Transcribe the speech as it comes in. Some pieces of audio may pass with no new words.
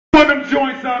them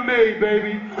joints I made,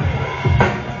 baby.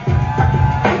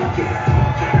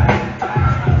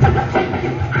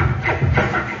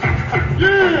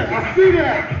 Yeah, I see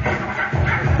that.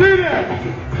 See that.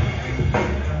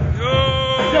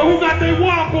 Yo, who got their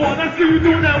wop on? I see you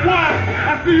doing that wop.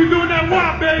 I see you doing that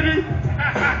wop, baby.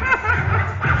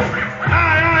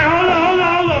 Alright, hold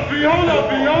up, B, hold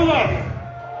up. You know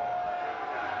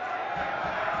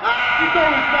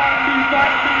it's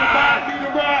time me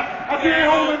to ride. I can't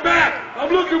hold it back. I'm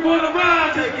looking for the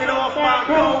ride. Take it off my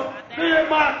coat. Clear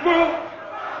my throat.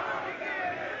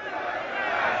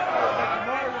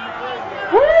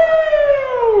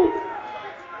 Woo!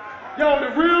 Yo, the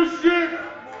real shit.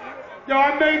 Yo,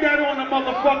 I made that on the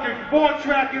motherfucking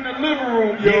 4-track in the living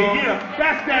room, yo. Yeah.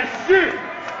 That's that shit.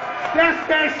 That's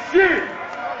that shit.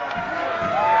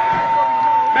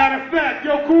 Matter of fact,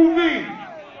 yo, Cool V,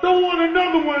 throw on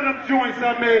another one of them joints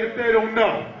I made if they don't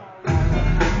know.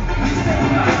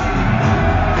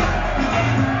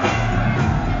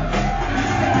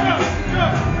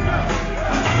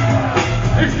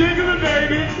 It's jiggling,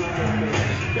 baby.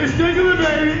 It's jiggling,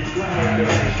 baby.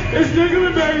 It's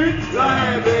jiggling, baby. Go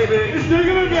ahead, baby. It's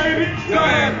jiggling, baby. Go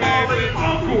ahead, baby.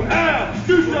 Uncle Al,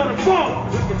 you shut the phone.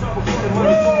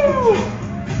 Woo!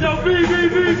 Yo, B.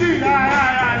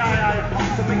 Alright.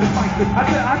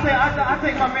 I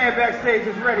think my man backstage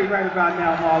is ready right about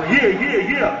now, Marley.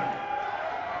 Yeah.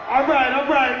 All right.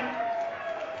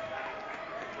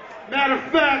 Matter of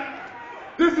fact,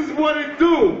 this is what it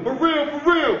do. For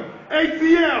real.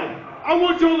 ATL, I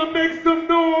want y'all to make some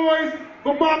noise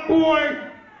for my boy,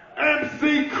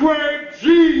 MC Craig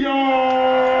G, y'all.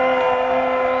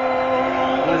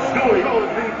 Let's do it.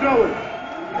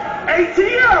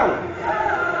 ATL,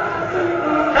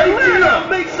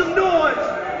 make some noise.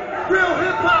 Real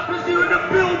hip hop is here in the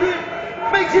building.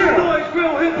 Make some noise,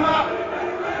 real hip hop.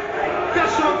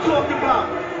 That's what I'm talking about.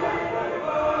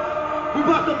 We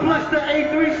about to bless the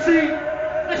A3C.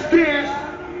 Let's dance.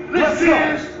 Let's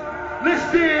dance.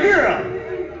 Yeah.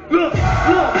 Look.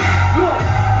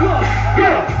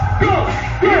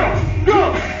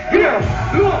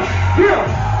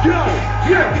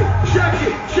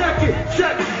 Check it.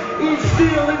 Each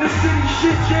steel in the city,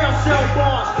 shit, jail cell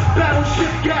bars,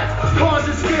 battleship gats, cars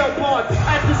and scale parts.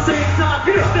 At the same time,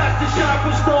 stack the shot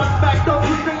for stars, backed up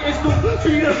with the instant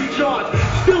beat every charge.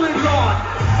 Still in large,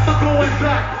 I'm going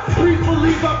back. Please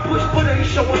believe I push, but ain't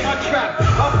showing my trap.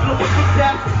 I'm blowing for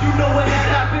that, you know when that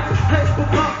happens. Heads for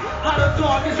pump, hotter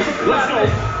targets for clapping.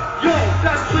 Yo,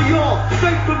 that's for y'all.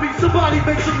 Fake for me, somebody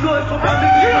make some noise for my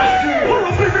niggas right here. Pull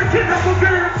up in the kid, I'm a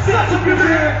man. Such a good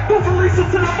man. Don't release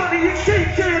some time, money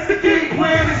exchange hands. The game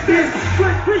plan is this.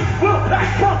 Straight free, well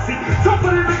packed, boxy. Tougher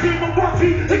than the game of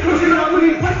Rocky. Including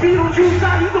ugly, like Beetlejuice.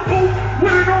 Not in the boat.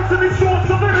 Winning alternate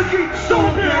shorts of energy.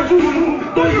 Stone down, doo-doo-doo.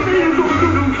 All you need is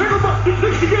doo-doo-doo. Ain't about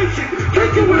asphyxiation.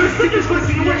 Take it with a stick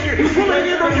asphyxiation. Pulling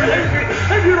in on your head.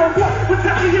 And you don't want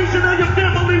retaliation on your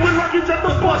family with luggage at the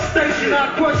bus station. I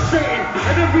crush Satan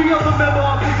and every other member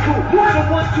of his crew.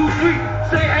 So 1, 2, 3,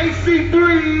 say AC3.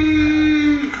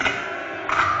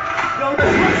 Yo,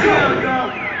 let's go.